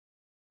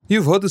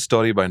You've heard the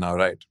story by now,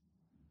 right?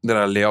 There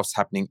are layoffs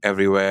happening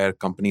everywhere.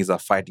 Companies are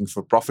fighting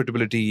for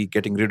profitability,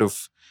 getting rid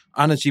of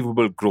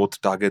unachievable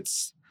growth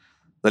targets.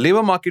 The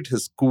labor market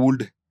has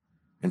cooled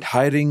and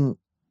hiring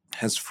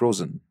has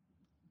frozen.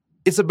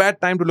 It's a bad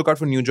time to look out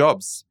for new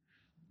jobs.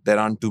 There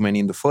aren't too many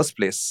in the first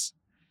place.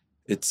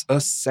 It's a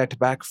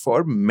setback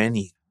for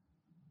many,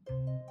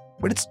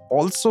 but it's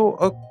also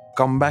a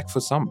comeback for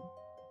some.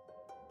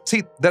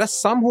 See, there are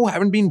some who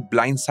haven't been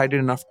blindsided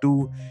enough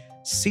to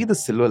see the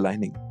silver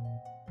lining.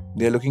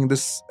 They're looking at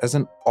this as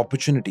an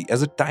opportunity,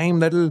 as a time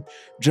that'll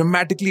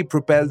dramatically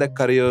propel their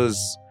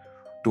careers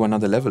to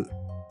another level.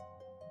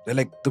 They're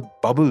like the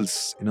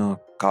bubbles in a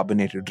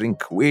carbonated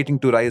drink, waiting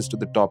to rise to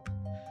the top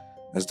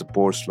as the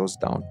pour slows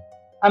down.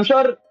 I'm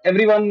sure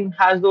everyone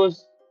has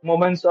those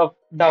moments of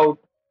doubt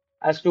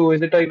as to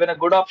is it even a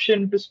good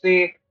option to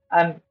stay,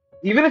 and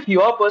even if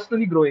you are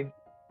personally growing.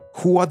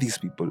 Who are these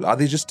people? Are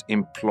they just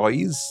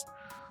employees?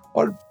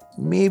 Or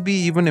maybe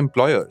even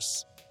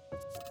employers?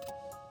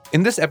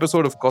 In this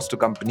episode of Cost to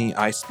Company,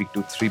 I speak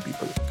to three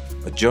people: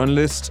 a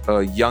journalist,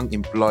 a young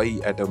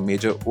employee at a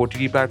major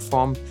OTT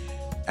platform,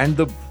 and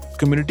the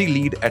community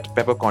lead at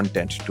Pepper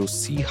Content to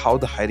see how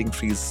the hiring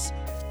freeze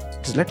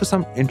has led to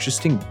some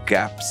interesting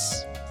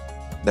gaps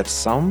that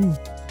some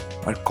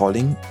are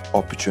calling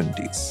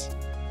opportunities.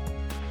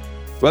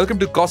 Welcome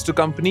to Cost to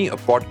Company, a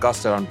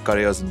podcast around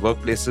careers and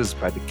workplaces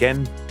by The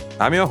Ken.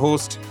 I'm your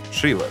host,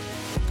 Shrivar.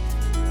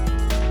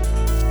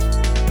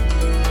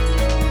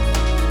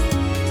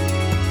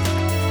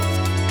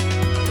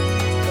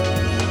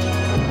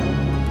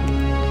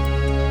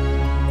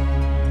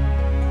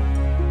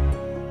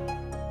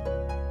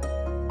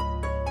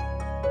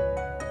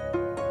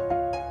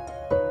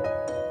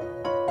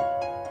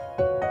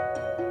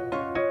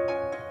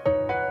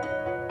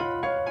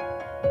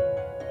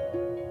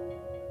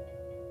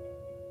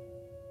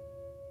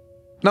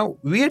 Now,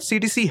 we at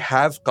CTC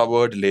have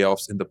covered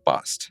layoffs in the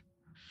past,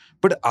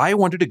 but I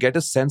wanted to get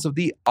a sense of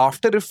the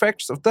after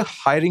effects of the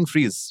hiring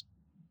freeze.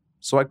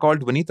 So I called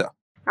Vanita.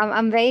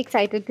 I'm very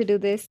excited to do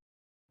this.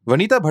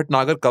 Vanita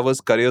Bhatnagar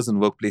covers careers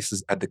and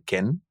workplaces at the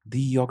Ken,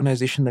 the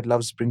organization that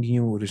loves bringing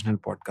you original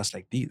podcasts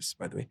like these,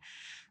 by the way,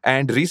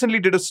 and recently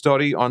did a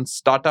story on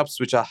startups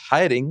which are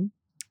hiring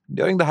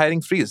during the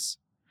hiring freeze.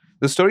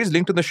 The story is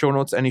linked in the show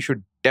notes, and you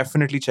should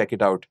definitely check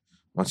it out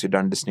once you're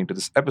done listening to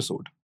this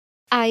episode.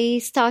 I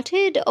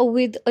started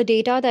with a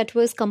data that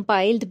was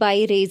compiled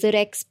by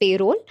RazorX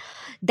Payroll.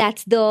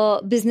 That's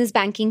the business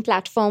banking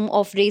platform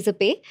of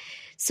Razorpay.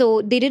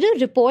 So they did a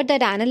report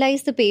that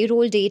analyzed the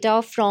payroll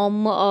data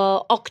from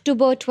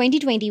October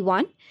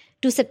 2021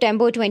 to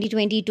September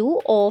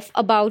 2022 of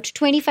about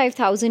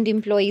 25,000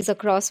 employees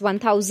across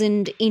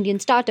 1,000 Indian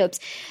startups.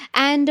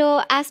 And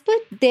as per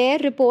their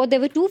report, there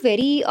were two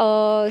very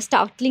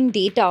startling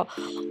data.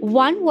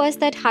 One was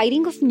that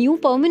hiring of new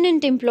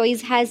permanent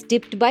employees has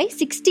dipped by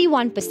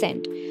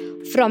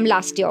 61% from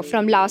last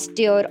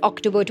year,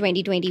 October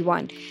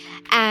 2021.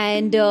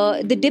 And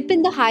the dip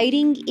in the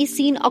hiring is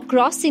seen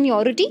across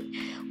seniority,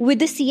 with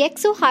the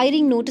CXO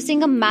hiring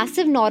noticing a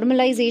massive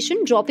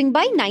normalization, dropping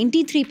by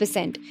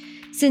 93%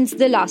 since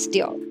the last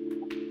year.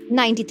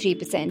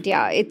 93%,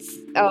 yeah. It's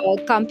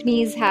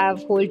companies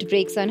have hold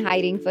brakes on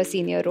hiring for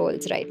senior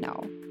roles right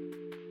now.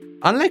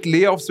 Unlike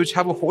layoffs, which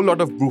have a whole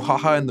lot of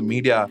brouhaha in the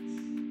media,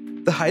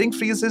 the hiring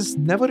freeze is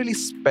never really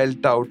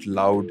spelled out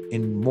loud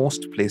in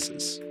most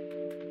places.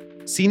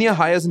 Senior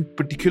hires in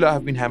particular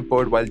have been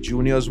hampered, while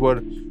juniors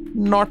were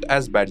not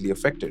as badly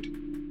affected.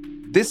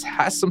 This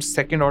has some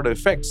second-order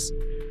effects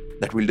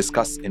that we'll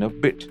discuss in a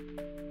bit.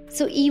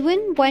 So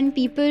even when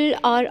people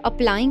are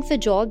applying for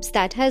jobs,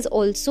 that has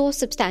also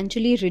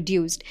substantially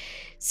reduced.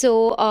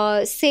 So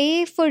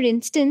say, for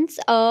instance,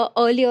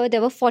 earlier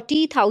there were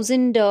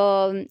 40,000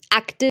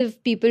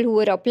 active people who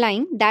were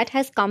applying. That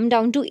has come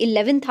down to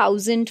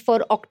 11,000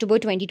 for October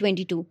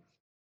 2022.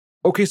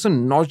 Okay, so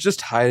not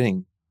just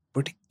hiring,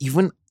 but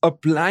even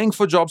applying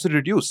for jobs are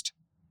reduced.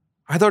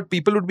 I thought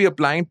people would be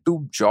applying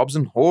to jobs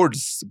in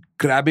hordes,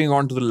 grabbing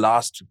onto the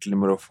last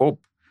glimmer of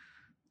hope.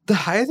 The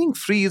hiring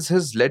freeze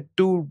has led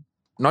to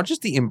not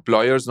just the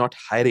employers not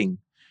hiring,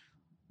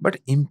 but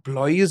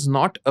employees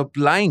not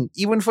applying,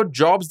 even for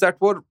jobs that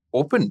were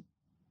open.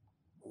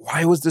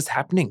 Why was this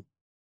happening?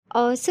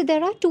 So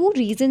there are two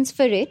reasons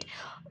for it.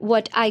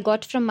 What I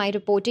got from my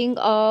reporting.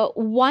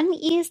 One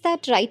is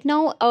that right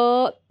now,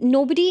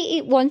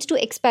 nobody wants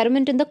to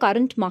experiment in the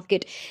current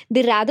market.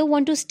 They rather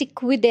want to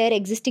stick with their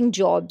existing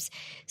jobs.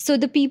 So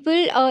the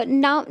people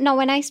now,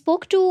 when I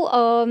spoke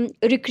to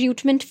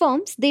recruitment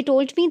firms, they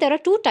told me there are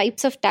two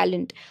types of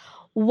talent.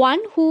 One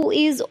who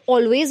is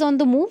always on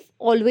the move,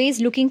 always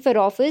looking for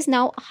offers.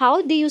 Now,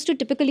 how they used to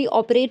typically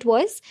operate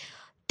was,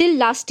 till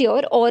last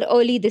year or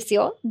early this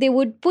year, they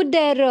would put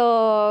their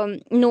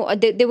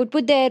they would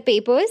put their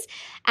papers,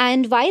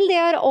 and while they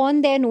are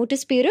on their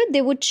notice period,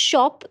 they would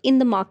shop in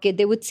the market.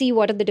 They would see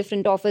what are the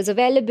different offers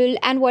available,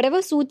 and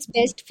whatever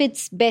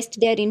fits best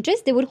their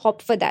interest, they would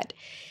opt for that.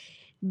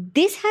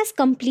 This has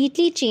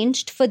completely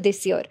changed for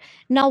this year.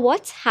 Now,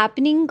 what's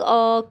happening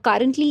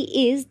currently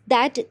is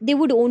that they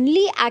would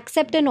only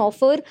accept an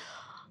offer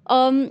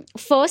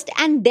first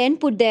and then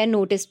put their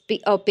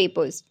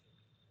papers.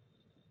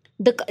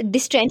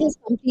 This trend is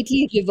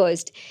completely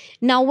reversed.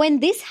 Now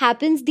when this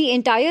happens, the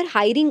entire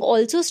hiring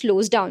also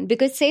slows down,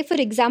 because say for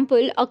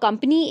example a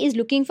company is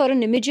looking for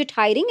an immediate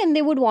hiring and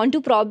they would want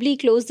to probably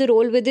close the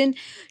role within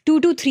 2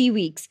 to 3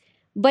 weeks,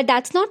 but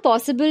that's not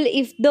possible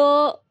if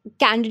the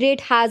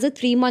candidate has a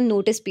 3-month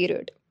notice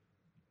period.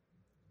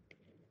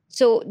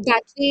 So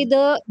that way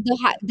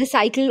the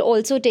cycle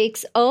also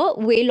takes a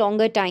way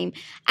longer time,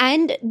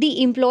 and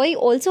the employee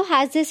also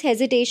has this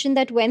hesitation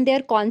that when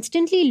they're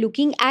constantly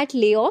looking at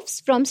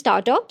layoffs from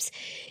startups,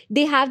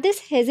 they have this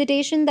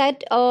hesitation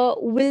that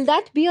will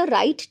that be a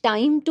right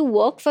time to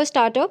work for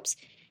startups.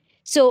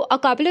 So a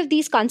couple of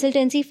these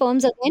consultancy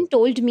firms again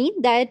told me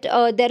that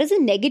there is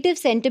a negative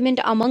sentiment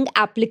among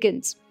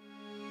applicants.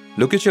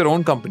 Look at your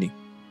own company.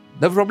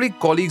 There were probably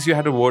colleagues you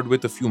had a word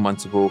with a few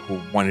months ago who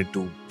wanted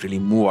to really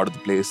move out of the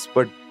place,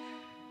 but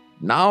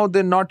now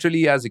they're not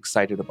really as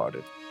excited about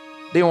it.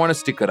 They want to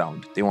stick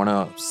around, they want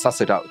to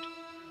suss it out.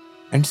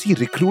 And see,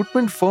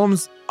 recruitment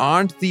firms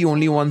aren't the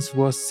only ones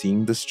who are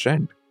seeing this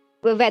trend.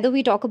 Whether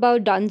we talk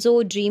about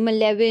Dunzo,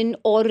 Dream11,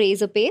 or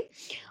Razorpay,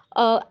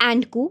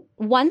 and Co.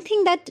 One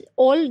thing that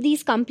all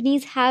these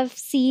companies have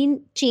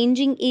seen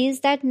changing is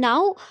that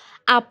now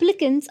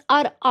applicants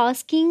are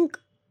asking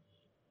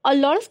a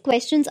lot of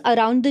questions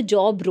around the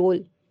job role.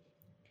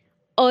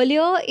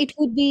 Earlier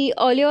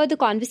the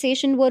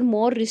conversation were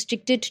more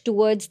restricted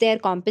towards their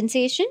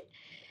compensation.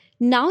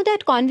 Now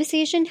that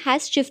conversation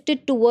has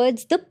shifted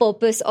towards the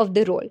purpose of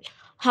the role,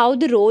 how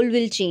the role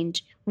will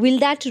change. Will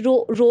that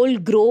role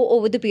grow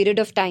over the period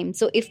of time?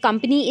 So if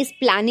company is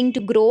planning to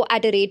grow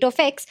at a rate of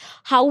X,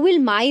 how will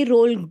my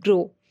role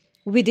grow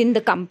within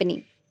the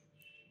company?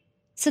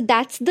 So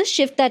that's the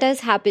shift that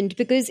has happened,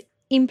 because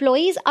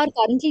employees are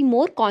currently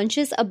more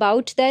conscious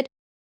about that.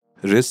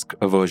 Risk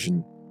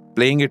aversion,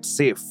 playing it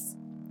safe.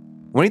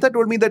 Vanita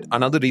told me that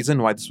another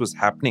reason why this was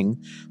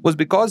happening was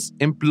because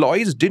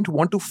employees didn't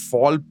want to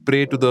fall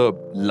prey to the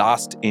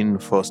last in,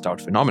 first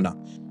out phenomena,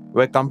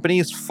 where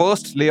companies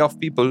first lay off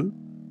people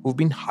who've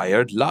been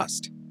hired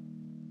last.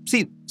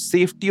 See,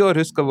 safety or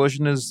risk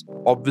aversion is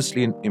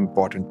obviously an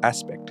important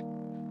aspect.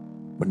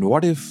 But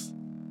what if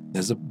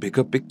there's a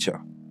bigger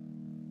picture?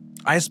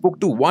 I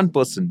spoke to one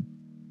person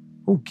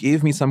who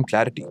gave me some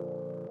clarity.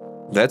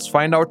 Let's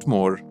find out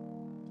more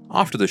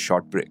after the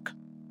short break.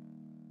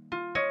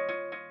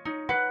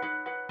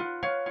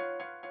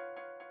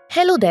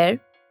 Hello there.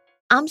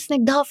 I'm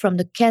Snigdha from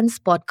the Ken's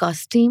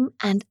podcast team,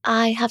 and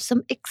I have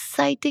some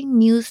exciting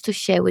news to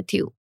share with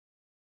you.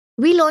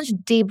 We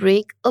launched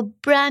Daybreak, a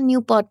brand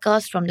new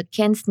podcast from the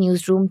Ken's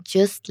newsroom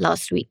just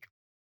last week.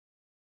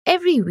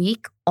 Every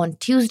week on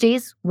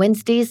Tuesdays,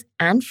 Wednesdays,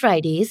 and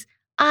Fridays,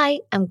 I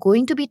am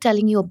going to be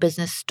telling you a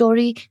business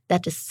story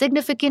that is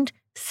significant,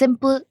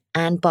 simple,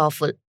 and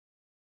powerful.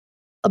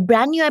 A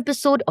brand new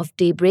episode of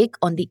Daybreak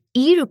on the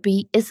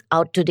e-Rupee is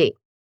out today.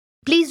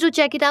 Please do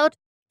check it out.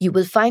 You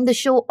will find the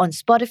show on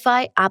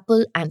Spotify,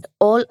 Apple, and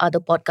all other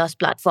podcast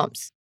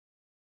platforms.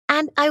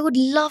 And I would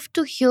love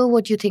to hear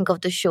what you think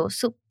of the show.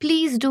 So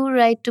please do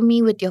write to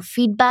me with your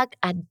feedback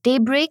at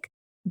daybreak,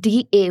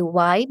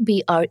 DAYBREAK,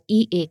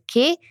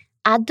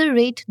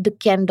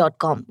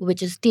 @theken.com,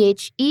 which is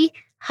THE-KEN.com.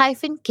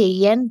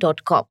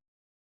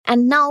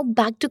 And now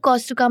back to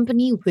Cost to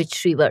Company with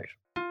Shrivar.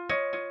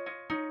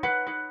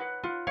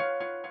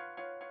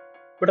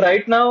 But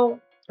right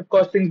now, of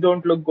course, things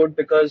don't look good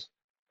because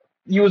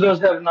users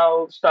have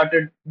now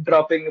started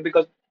dropping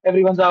because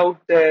everyone's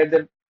out there.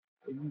 Their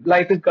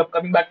life is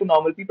coming back to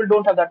normal. People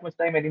don't have that much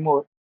time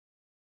anymore.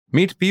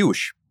 Meet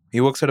Piyush.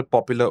 He works at a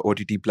popular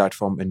OTT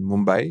platform in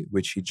Mumbai,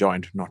 which he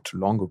joined not too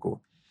long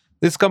ago.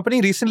 This company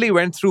recently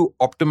went through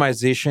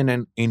optimization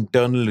and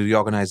internal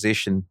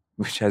reorganization,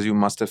 which, as you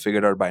must have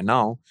figured out by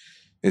now,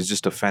 is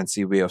just a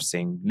fancy way of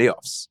saying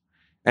layoffs.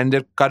 And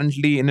they're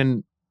currently in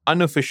an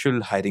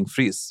unofficial hiring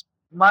freeze.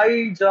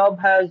 My job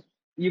has,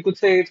 you could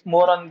say, it's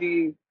more on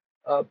the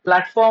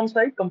platform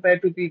side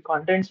compared to the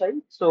content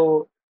side.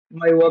 So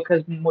my work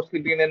has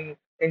mostly been in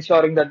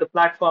ensuring that the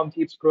platform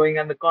keeps growing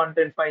and the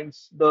content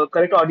finds the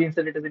correct audience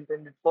that it is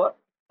intended for,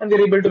 and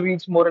we're able to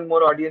reach more and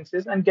more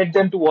audiences and get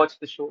them to watch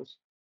the shows.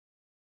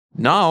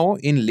 Now,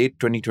 in late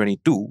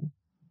 2022,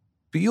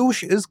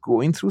 Piyush is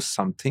going through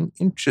something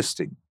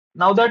interesting.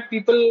 Now that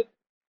people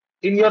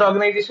in your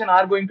organization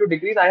are going to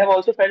decrease, I have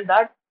also felt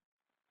that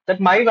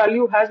my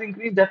value has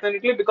increased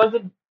definitely because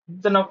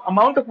the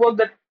amount of work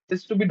that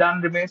is to be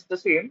done remains the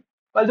same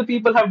while the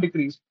people have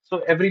decreased. So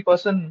every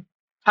person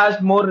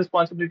has more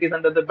responsibilities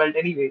under the belt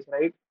anyways,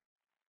 right?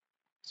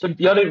 So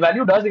your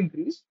value does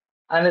increase,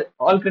 and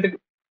all critical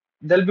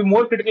there'll be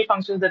more critical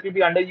functions that will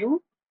be under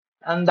you,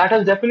 and that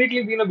has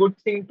definitely been a good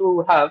thing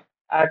to have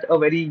at a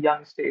very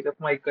young stage of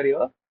my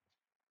career.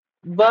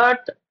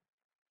 But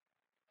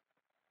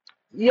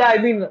yeah, I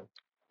mean,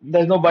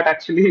 there's no but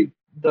actually.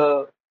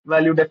 The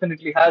value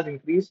definitely has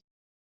increased.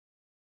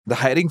 The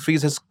hiring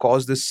freeze has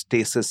caused this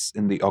stasis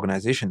in the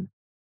organization.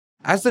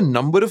 As the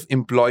number of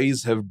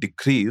employees have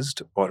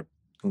decreased or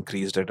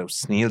increased at a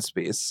snail's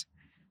pace,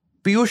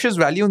 Piyush's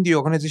value in the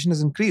organization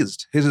has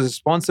increased. His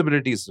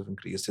responsibilities have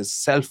increased, his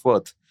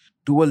self-worth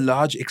to a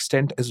large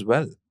extent as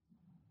well.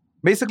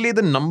 Basically,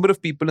 the number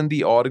of people in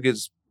the org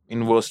is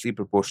inversely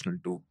proportional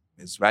to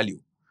his value.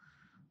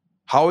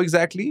 How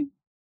exactly?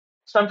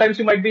 Sometimes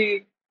you might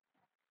be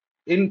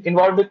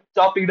involved with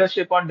top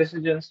leadership on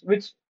decisions,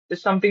 which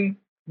is something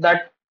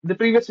that the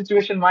previous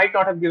situation might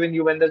not have given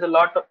you when there's a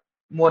lot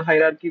more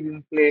hierarchy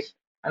in place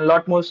and a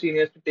lot more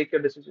seniors to take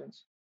your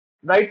decisions.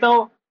 Right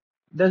now,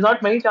 there's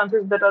not many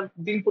chances that are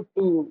being put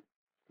to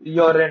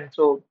your end,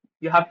 so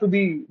you have to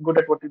be good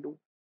at what you do.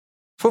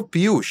 For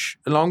Piyush,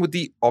 along with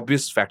the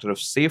obvious factor of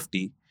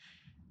safety,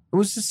 it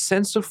was this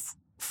sense of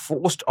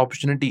forced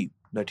opportunity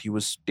that he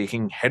was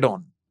taking head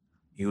on.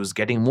 He was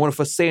getting more of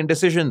a say in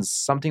decisions,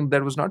 something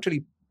that was not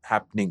really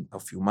happening a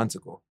few months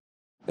ago.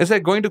 It's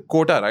like going to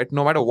quota, right?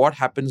 No matter what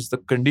happens, the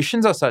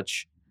conditions are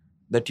such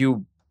that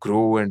you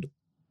grow and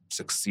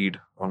succeed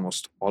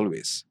almost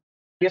always.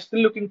 You're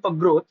still looking for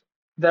growth.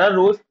 There are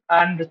roles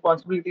and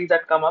responsibilities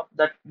that come up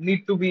that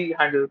need to be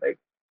handled, right?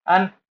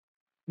 And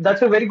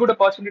that's a very good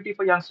opportunity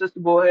for youngsters to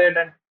go ahead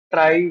and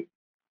try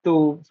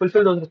to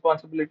fulfill those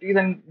responsibilities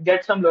and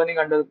get some learning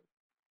under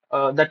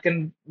that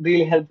can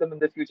really help them in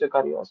their future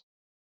careers.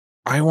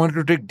 I wanted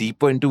to dig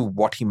deeper into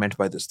what he meant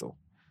by this, though.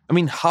 I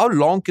mean, how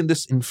long can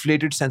this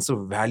inflated sense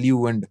of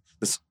value and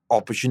this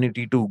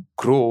opportunity to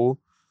grow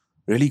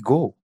really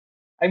go?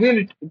 I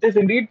mean, it is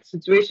indeed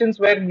situations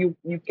where you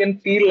can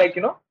feel like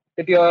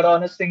that you are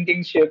on a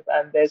sinking ship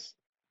and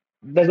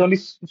there's only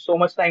so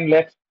much time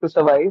left to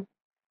survive.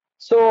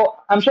 So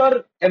I'm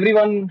sure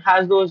everyone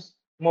has those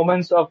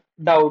moments of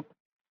doubt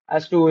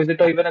as to is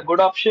it even a good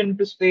option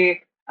to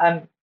stay,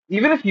 and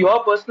even if you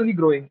are personally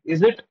growing,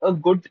 is it a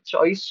good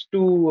choice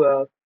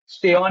to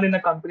stay on in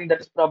a company that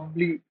is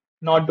probably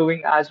not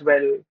doing as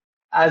well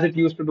as it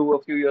used to do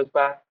a few years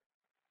back?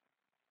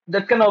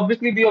 That can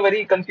obviously be a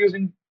very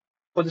confusing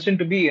position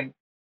to be in.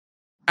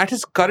 At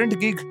his current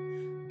gig,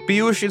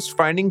 Piyush is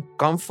finding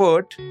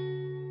comfort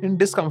in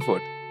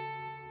discomfort.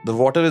 The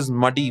water is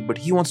muddy, but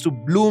he wants to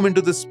bloom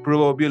into this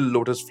proverbial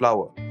lotus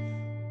flower.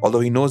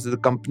 Although he knows that the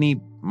company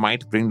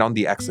might bring down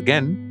the axe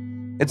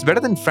again, it's better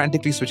than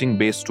frantically switching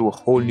base to a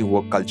whole new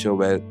work culture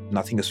where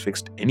nothing is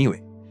fixed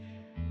anyway.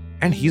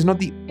 And he's not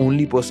the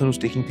only person who's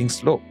taking things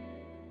slow.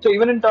 So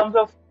even in terms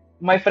of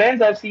my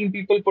friends, I've seen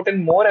people put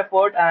in more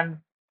effort and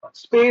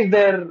space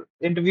their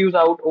interviews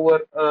out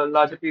over a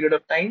larger period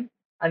of time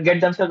and get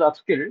themselves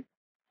upskilled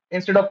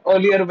instead of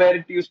earlier where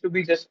it used to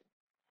be just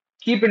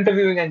keep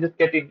interviewing and just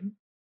get in.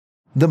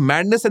 The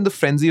madness and the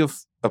frenzy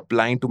of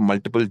applying to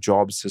multiple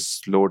jobs has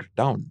slowed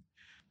down.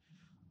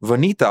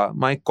 Vanita,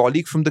 my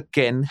colleague from the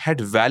Ken, had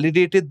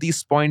validated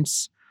these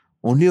points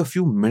only a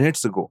few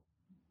minutes ago.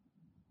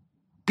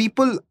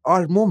 People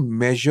are more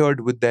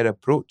measured with their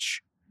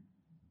approach,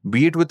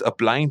 be it with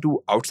applying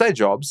to outside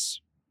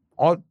jobs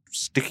or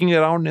sticking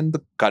around in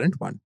the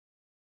current one.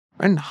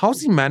 And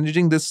how's he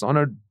managing this on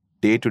a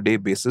day-to-day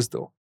basis,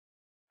 though?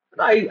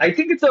 I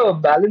think it's a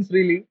balance,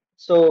 really.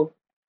 So,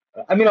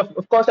 I mean,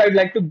 of course, I'd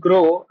like to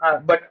grow,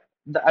 but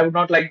I would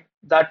not like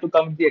that to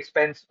come at the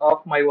expense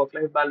of my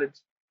work-life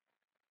balance.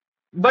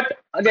 But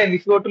again,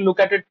 if you were to look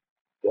at it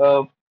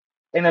uh,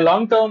 in a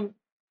long-term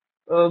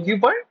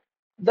viewpoint,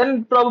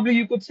 then probably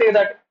you could say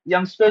that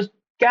youngsters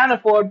can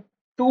afford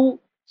to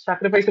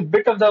sacrifice a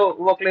bit of the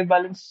work-life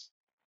balance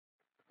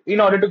in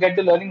order to get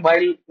the learning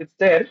while it's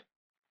there,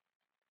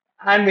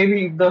 and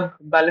maybe the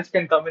balance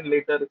can come in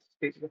later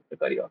stages of the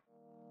career.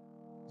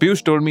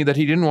 Piyush told me that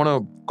he didn't want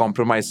to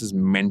compromise his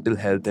mental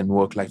health and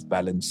work-life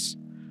balance.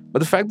 But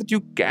the fact that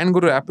you can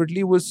grow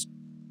rapidly was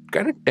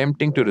kind of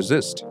tempting to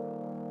resist.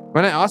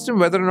 When I asked him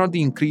whether or not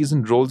the increase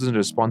in roles and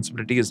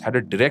responsibilities had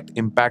a direct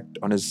impact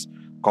on his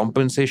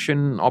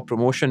compensation or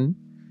promotion,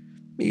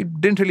 he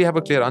didn't really have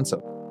a clear answer.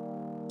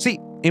 See,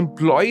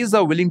 employees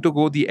are willing to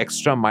go the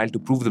extra mile to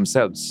prove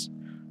themselves,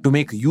 to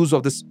make use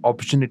of this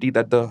opportunity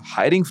that the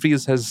hiring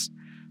freeze has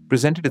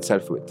presented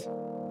itself with.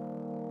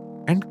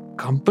 And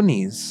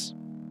companies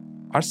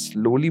are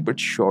slowly but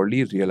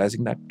surely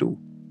realizing that too.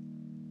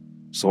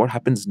 So what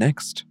happens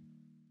next?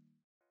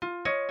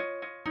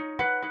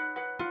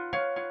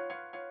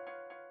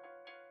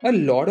 A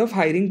lot of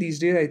hiring these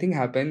days, I think,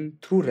 happen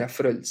through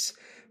referrals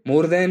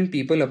more than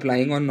people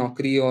applying on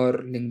Naukri or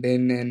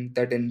LinkedIn and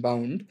that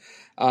inbound.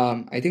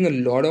 I think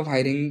a lot of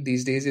hiring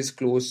these days is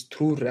closed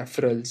through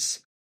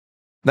referrals.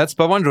 That's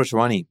Pawan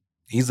Roshwani.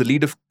 He's the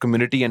lead of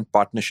community and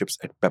partnerships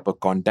at Pepper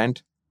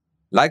Content.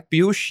 Like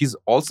Piyush, he's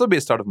also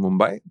based out of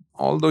Mumbai,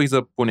 although he's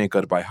a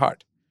Punekar by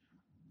heart.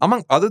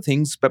 Among other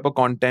things, Pepper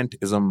Content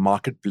is a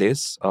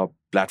marketplace, a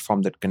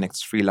platform that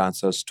connects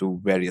freelancers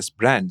to various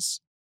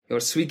brands. Your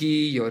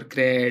Swiggy, your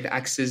Cred,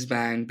 Axis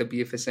Bank, the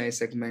BFSI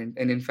segment.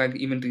 And in fact,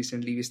 even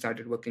recently, we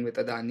started working with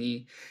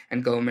Adani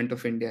and Government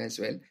of India as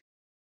well.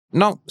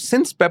 Now,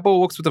 since Pepper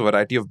works with a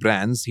variety of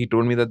brands, he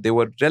told me that they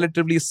were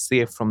relatively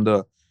safe from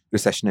the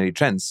recessionary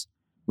trends,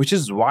 which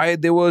is why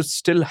they were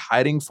still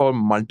hiring for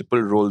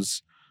multiple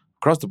roles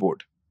across the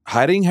board.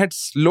 Hiring had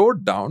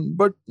slowed down,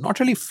 but not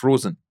really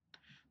frozen.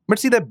 But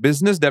see, their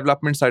business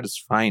development side is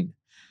fine.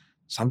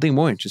 something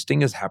more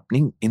interesting is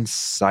happening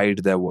inside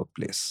their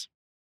workplace.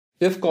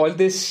 We've called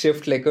this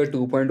shift like a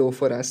 2.0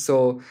 for us.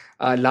 So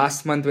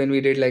last month when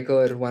we did like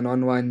our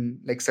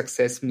one-on-one like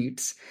success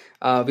meets,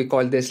 we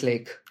called this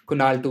like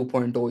Kunal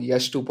 2.0,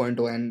 Yash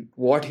 2.0, and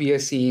what we are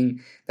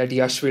seeing that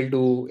Yash will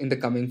do in the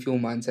coming few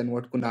months and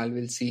what Kunal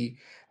will see,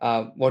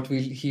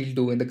 he'll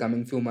do in the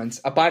coming few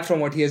months, apart from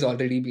what he has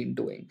already been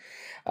doing.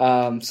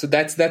 So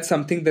that's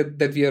something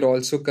that we are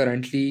also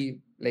currently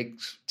like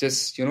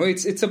just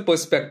it's a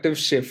perspective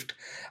shift.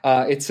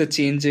 It's a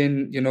change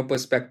in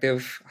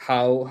perspective,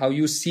 how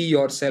you see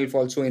yourself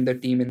also in the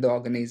team, in the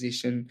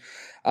organization,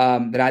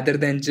 rather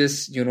than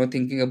just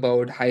thinking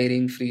about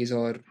hiring freeze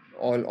or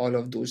all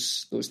of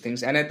those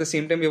things. And at the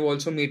same time, we've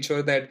also made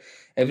sure that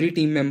every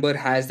team member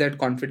has that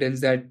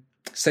confidence that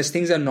such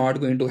things are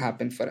not going to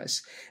happen for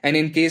us, and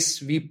in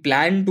case we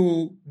plan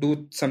to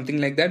do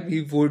something like that,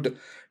 we would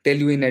tell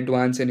you in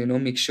advance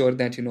and make sure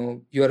that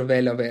you're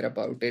well aware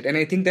about it. And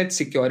I think that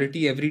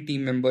security every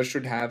team member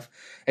should have,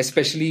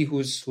 especially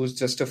who's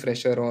just a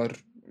fresher or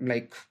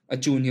like a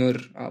junior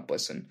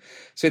person.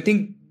 So I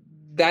think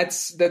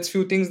that's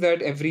few things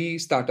that every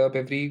startup,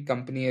 every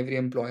company, every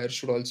employer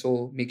should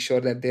also make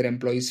sure that their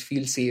employees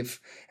feel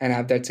safe and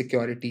have that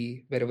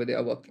security wherever they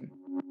are working.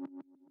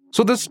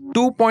 So this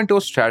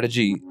 2.0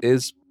 strategy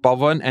is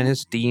Pawan and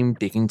his team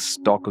taking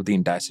stock of the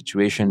entire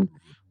situation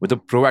with a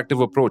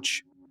proactive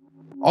approach.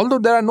 Although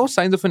there are no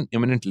signs of an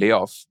imminent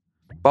layoff,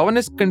 Pawan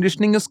is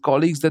conditioning his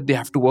colleagues that they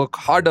have to work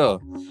harder,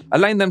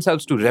 align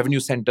themselves to revenue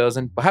centers,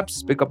 and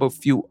perhaps pick up a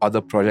few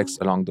other projects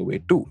along the way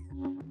too.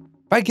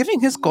 By giving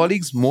his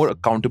colleagues more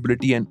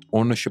accountability and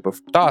ownership of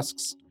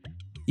tasks,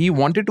 he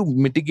wanted to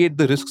mitigate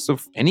the risks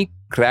of any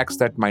cracks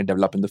that might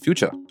develop in the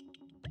future.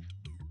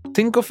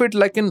 Think of it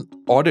like an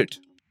audit.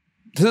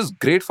 This is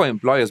great for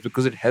employers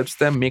because it helps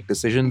them make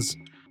decisions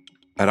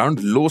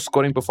around low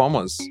scoring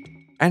performers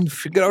and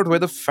figure out where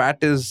the fat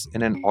is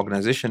in an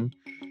organization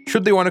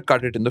should they want to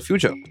cut it in the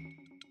future.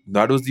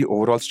 That was the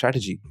overall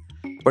strategy.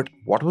 But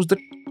what was the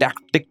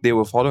tactic they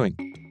were following?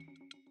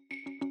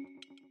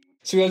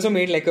 So we also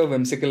made like a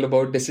whimsical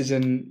about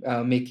decision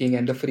making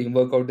and the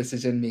framework of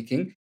decision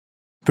making.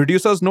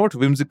 Producer's note: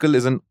 Whimsical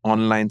is an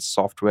online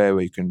software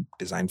where you can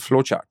design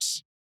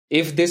flowcharts.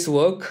 If this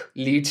work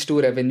leads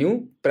to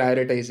revenue,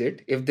 prioritize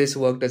it. If this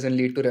work doesn't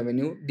lead to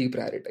revenue,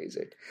 deprioritize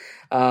it.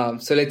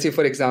 So let's say,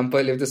 for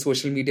example, if the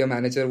social media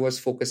manager was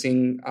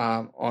focusing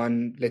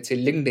on, let's say,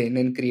 LinkedIn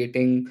and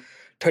creating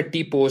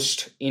 30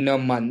 posts in a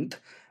month,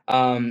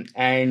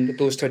 and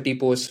those 30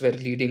 posts were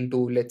leading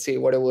to, let's say,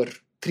 whatever,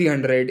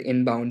 300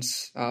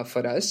 inbounds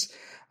for us,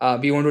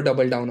 we want to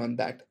double down on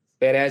that.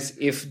 Whereas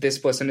if this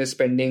person is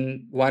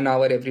spending 1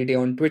 hour every day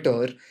on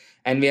Twitter,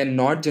 and we are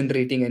not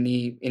generating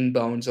any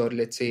inbounds or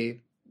let's say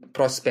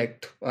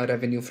prospect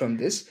revenue from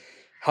this,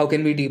 how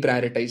can we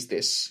deprioritize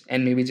this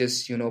and maybe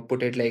just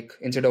put it like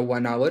instead of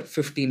 1 hour,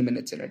 15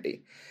 minutes in a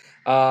day.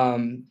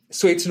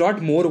 So it's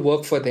not more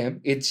work for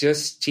them, it's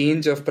just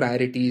change of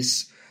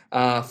priorities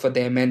for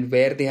them and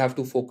where they have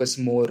to focus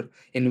more,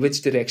 in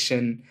which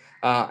direction,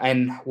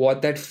 and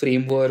what that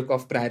framework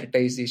of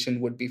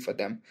prioritization would be for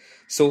them.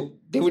 So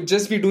they would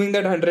just be doing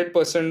that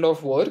 100%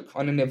 of work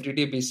on an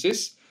everyday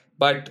basis,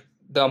 but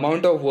the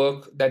amount of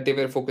work that they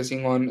were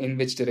focusing on in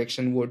which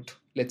direction would,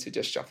 let's say,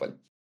 just shuffle.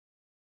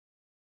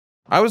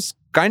 I was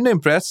kind of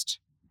impressed,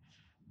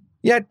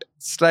 yet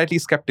slightly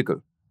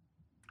skeptical.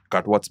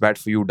 Cut what's bad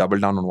for you, double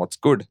down on what's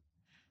good.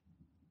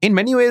 In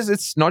many ways,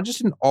 it's not just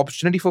an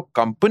opportunity for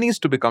companies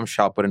to become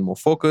sharper and more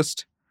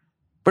focused,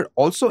 but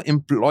also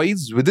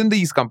employees within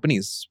these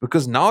companies,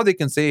 because now they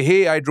can say,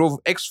 hey, I drove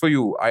X for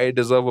you, I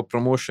deserve a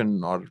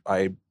promotion, or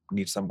I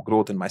need some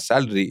growth in my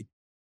salary.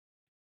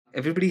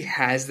 Everybody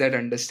has that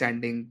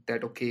understanding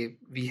that, okay,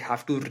 we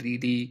have to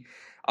really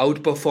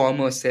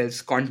outperform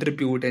ourselves,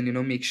 contribute,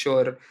 and, make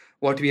sure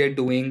what we are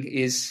doing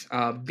is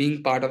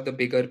being part of the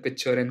bigger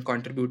picture and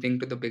contributing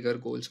to the bigger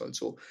goals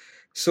also.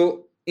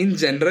 So in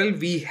general,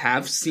 we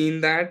have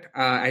seen that,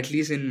 at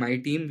least in my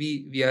team,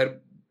 we are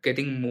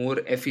getting more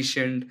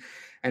efficient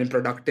and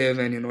productive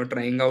and,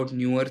 trying out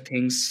newer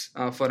things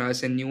for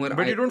us and newer...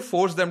 But you don't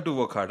force them to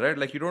work hard, right?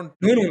 Like you don't...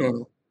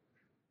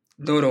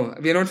 No,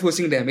 we are not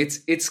forcing them.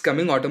 It's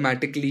coming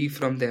automatically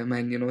from them,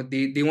 and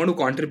they want to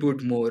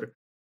contribute more.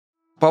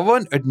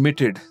 Pawan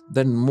admitted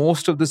that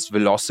most of this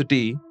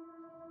velocity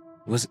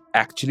was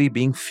actually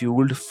being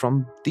fueled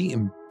from the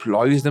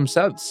employees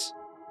themselves.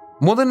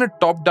 More than a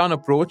top-down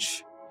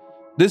approach,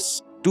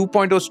 this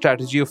 2.0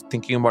 strategy of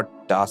thinking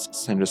about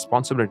tasks and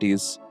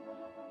responsibilities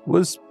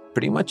was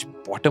pretty much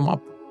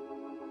bottom-up.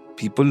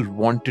 People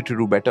wanted to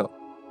do better.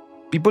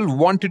 People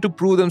wanted to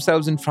prove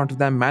themselves in front of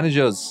their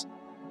managers.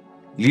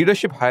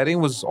 Leadership hiring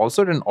was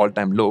also at an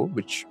all-time low,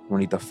 which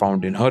Vanita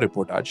found in her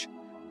reportage.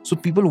 So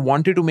people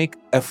wanted to make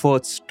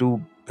efforts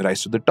to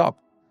rise to the top.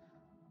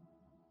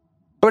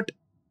 But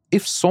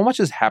if so much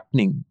is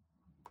happening,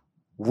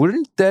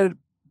 wouldn't there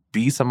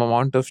be some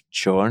amount of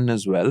churn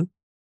as well?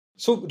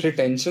 So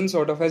retention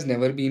sort of has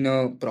never been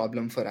a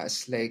problem for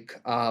us. Like,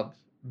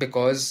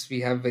 because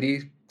we have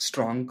very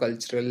strong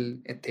cultural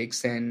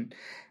ethics and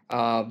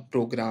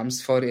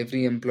programs for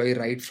every employee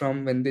right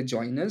from when they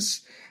join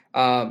us.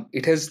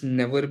 It has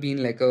never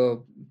been like a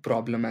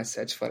problem as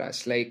such for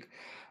us. Like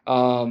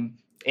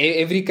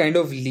every kind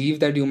of leave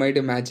that you might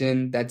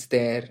imagine, that's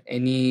there.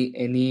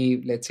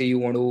 Any let's say you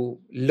want to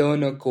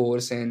learn a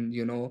course and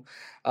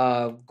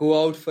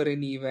go out for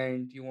an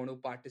event, you want to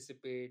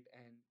participate,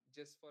 and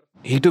just for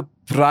He took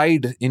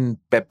pride in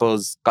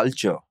Pepper's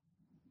culture,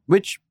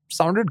 which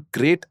sounded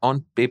great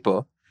on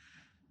paper.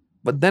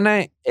 But then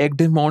I egged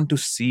him on to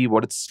see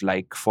what it's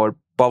like for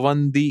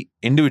Pawan the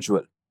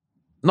individual,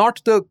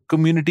 not the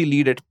community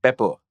lead at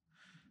Pepper,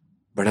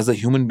 but as a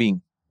human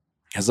being,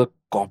 as a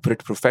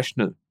corporate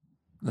professional,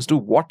 as to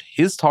what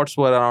his thoughts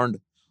were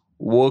around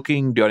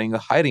working during a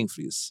hiring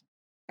freeze.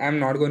 I'm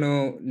not going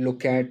to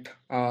look at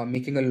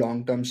making a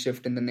long-term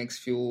shift in the next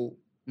few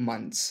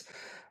months,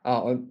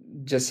 or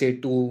just say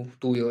two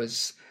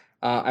years.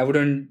 I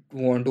wouldn't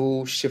want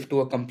to shift to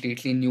a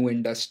completely new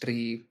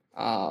industry,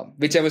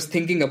 which I was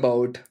thinking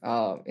about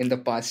in the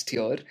past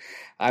year.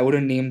 I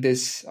wouldn't name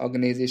this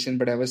organization,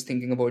 but I was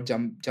thinking about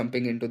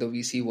jumping into the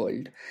VC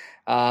world.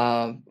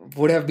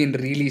 Would have been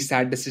really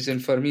sad decision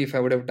for me if I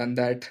would have done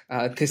that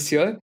this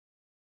year.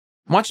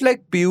 Much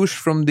like Piyush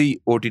from the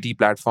OTT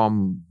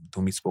platform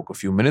whom we spoke a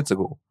few minutes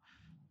ago,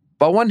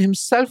 Pawan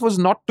himself was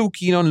not too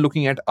keen on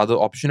looking at other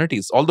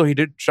opportunities, although he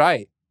did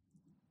try.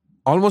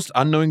 Almost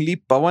unknowingly,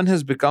 Pawan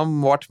has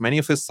become what many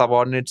of his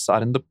subordinates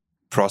are in the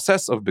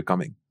process of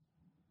becoming: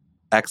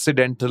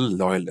 accidental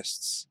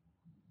loyalists.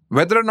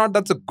 Whether or not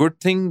that's a good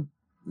thing,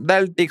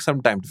 that'll take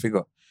some time to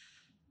figure.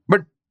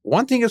 But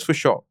one thing is for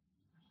sure: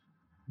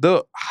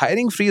 the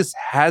hiring freeze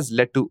has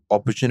led to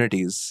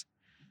opportunities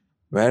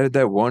where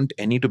there weren't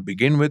any to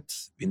begin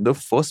with in the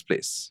first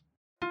place.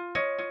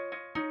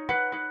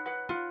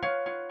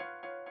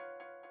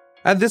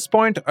 At this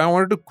point, I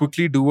wanted to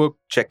quickly do a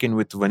check-in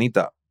with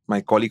Vanita,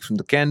 my colleague from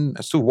the Ken,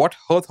 as to what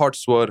her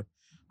thoughts were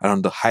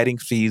around the hiring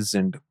freeze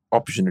and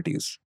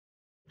opportunities.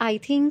 I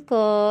think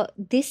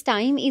this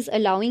time is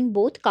allowing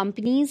both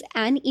companies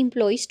and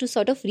employees to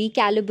sort of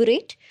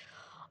recalibrate.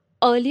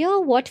 Earlier,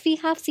 what we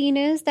have seen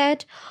is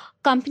that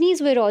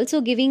companies were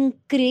also giving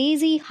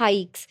crazy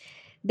hikes.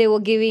 They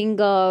were giving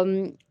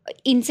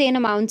insane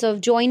amounts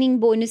of joining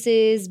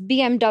bonuses,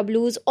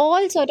 BMWs,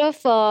 all sort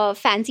of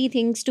fancy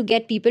things to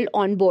get people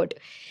on board.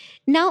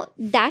 Now,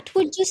 that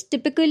would just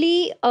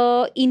typically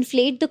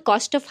inflate the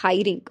cost of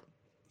hiring,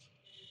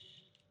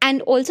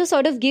 and also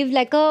sort of give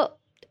like a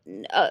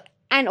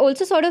and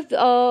also sort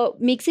of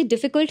makes it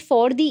difficult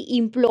for the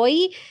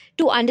employee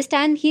to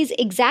understand his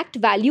exact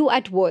value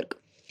at work.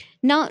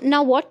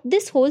 Now, what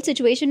this whole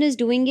situation is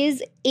doing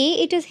is,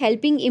 it is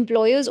helping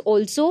employers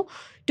also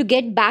to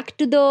get back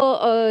to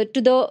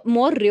the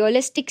more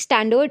realistic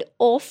standard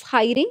of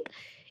hiring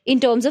in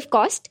terms of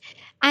cost.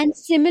 And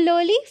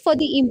similarly, for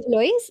the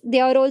employees, they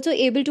are also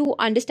able to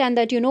understand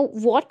that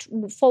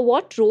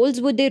what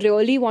roles would they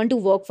really want to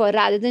work for,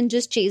 rather than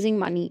just chasing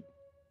money.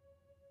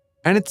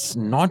 And it's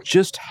not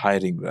just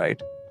hiring,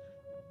 right?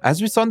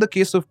 As we saw in the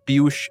case of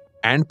Piyush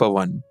and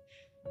Pawan,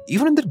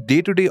 even in the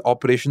day-to-day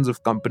operations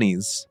of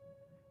companies,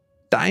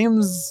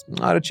 times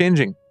are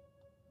changing.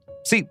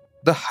 See,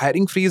 the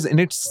hiring freeze in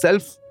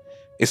itself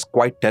is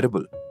quite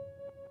terrible,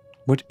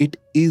 but it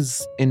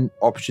is an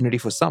opportunity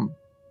for some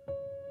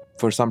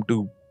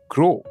to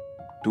grow,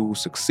 to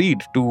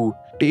succeed, to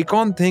take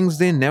on things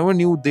they never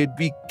knew they'd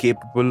be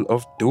capable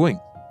of doing.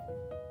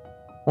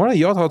 What are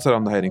your thoughts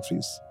around the hiring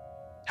freeze?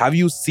 Have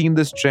you seen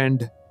this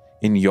trend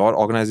in your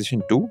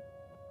organization too?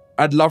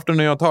 I'd love to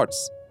know your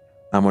thoughts.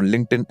 I'm on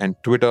LinkedIn and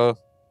Twitter,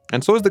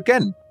 and so is the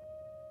Ken.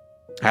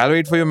 I'll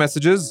wait for your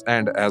messages,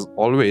 and as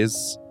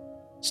always,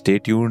 stay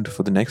tuned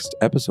for the next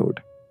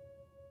episode.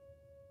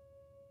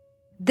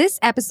 This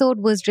episode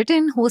was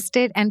written,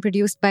 hosted, and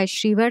produced by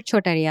Shrivar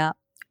Chotaria,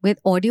 with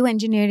audio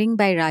engineering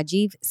by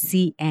Rajiv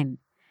C.N.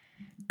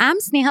 I'm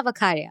Sneha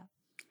Vakharia,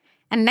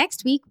 and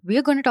next week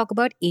we're going to talk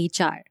about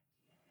HR.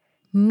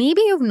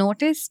 Maybe you've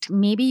noticed,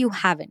 maybe you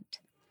haven't,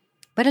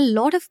 but a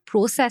lot of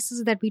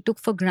processes that we took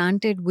for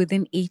granted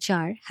within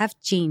HR have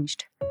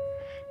changed.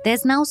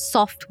 There's now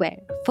software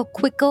for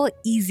quicker,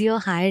 easier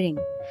hiring.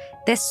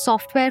 There's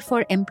software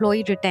for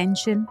employee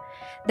retention.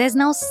 There's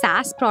now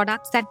SaaS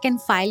products that can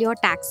file your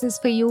taxes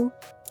for you,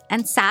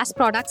 and SaaS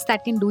products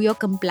that can do your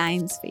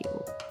compliance for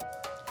you.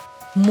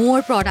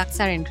 More products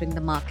are entering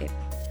the market.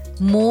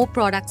 More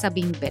products are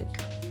being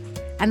built.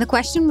 And the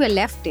question we're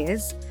left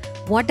is,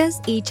 what does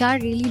HR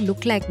really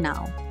look like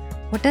now?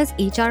 What does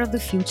HR of the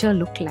future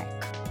look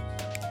like?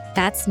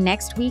 That's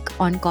next week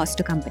on Cost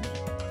to Company.